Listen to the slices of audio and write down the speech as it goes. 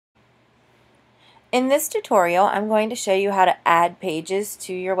In this tutorial, I'm going to show you how to add pages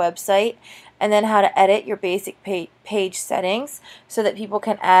to your website and then how to edit your basic page settings so that people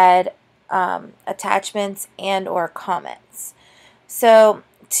can add attachments and or comments. So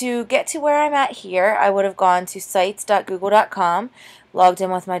to get to where I'm at here, I would have gone to sites.google.com, logged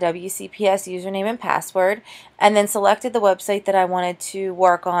in with my WCPS username and password, and then selected the website that I wanted to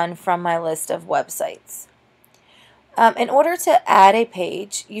work on from my list of websites. In order to add a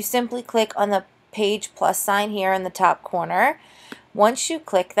page, you simply click on the page plus sign here in the top corner. Once you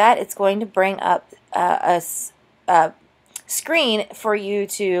click that, it's going to bring up a screen for you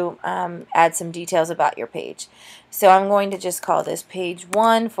to add some details about your page. So I'm going to just call this page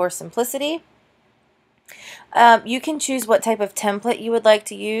 1 for simplicity. You can choose what type of template you would like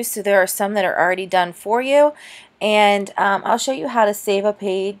to use. So there are some that are already done for you, and I'll show you how to save a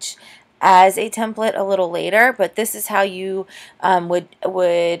page as a template a little later, but this is how you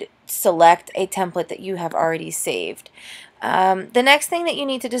would select a template that you have already saved. The next thing that you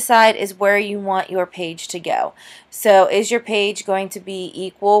need to decide is where you want your page to go. So is your page going to be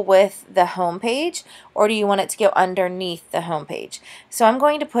equal with the home page, or do you want it to go underneath the home page? So I'm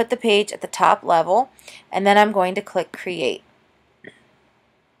going to put the page at the top level, and then I'm going to click Create.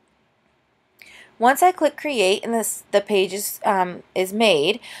 Once I click Create and the page is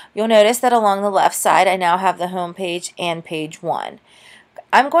made, you'll notice that along the left side I now have the home page and page 1.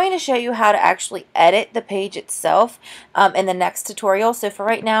 I'm going to show you how to actually edit the page itself in the next tutorial, so for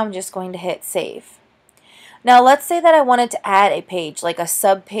right now I'm just going to hit Save. Now let's say that I wanted to add a page, like a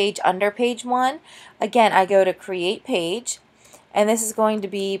sub-page under page 1. Again, I go to Create Page, and this is going to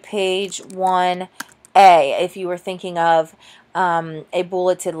be page 1A. If you were thinking of a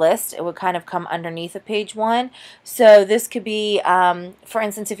bulleted list, it would kind of come underneath of page 1. So this could be, for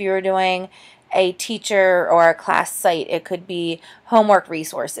instance, if you were doing a teacher or a class site, it could be homework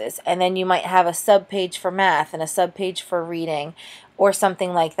resources, and then you might have a sub-page for math and a sub-page for reading or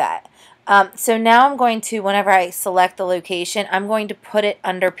something like that. So now I'm going to, whenever I select the location, I'm going to put it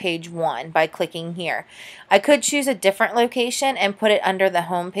under page 1 by clicking here. I could choose a different location and put it under the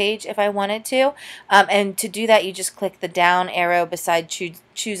home page if I wanted to, and to do that you just click the down arrow beside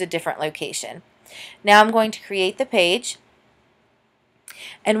choose a different location. Now I'm going to create the page,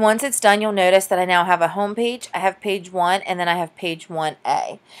 and once it's done you'll notice that I now have a home page, I have page 1, and then I have page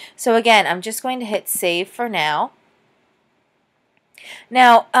 1A. So again, I'm just going to hit Save for now.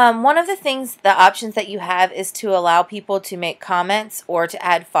 Now, one of the options that you have is to allow people to make comments or to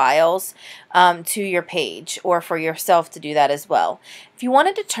add files to your page, or for yourself to do that as well. If you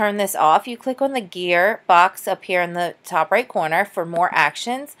wanted to turn this off, you click on the gear box up here in the top right corner for more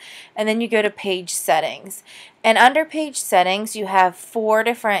actions, and then you go to Page Settings. And under Page Settings, you have 4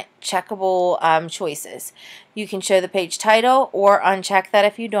 different checkable choices. You can show the page title or uncheck that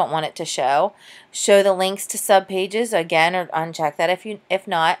if you don't want it to show. Show the links to subpages again, or uncheck that if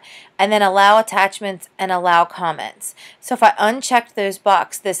not. And then allow attachments and allow comments. So if I unchecked those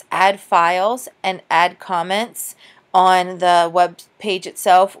boxes, this add files and add comments on the web page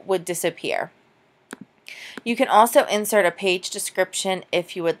itself would disappear. You can also insert a page description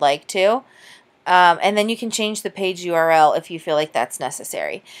if you would like to. And then you can change the page URL if you feel like that's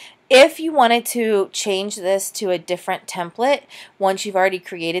necessary. If you wanted to change this to a different template, once you've already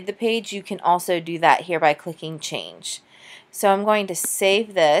created the page, you can also do that here by clicking Change. So I'm going to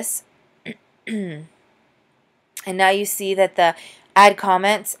save this. And now you see that the add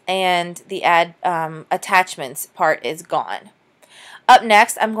comments and the add attachments part is gone. Up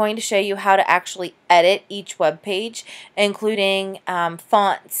next, I'm going to show you how to actually edit each web page, including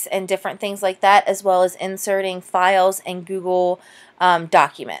fonts and different things like that, as well as inserting files and Google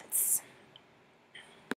documents.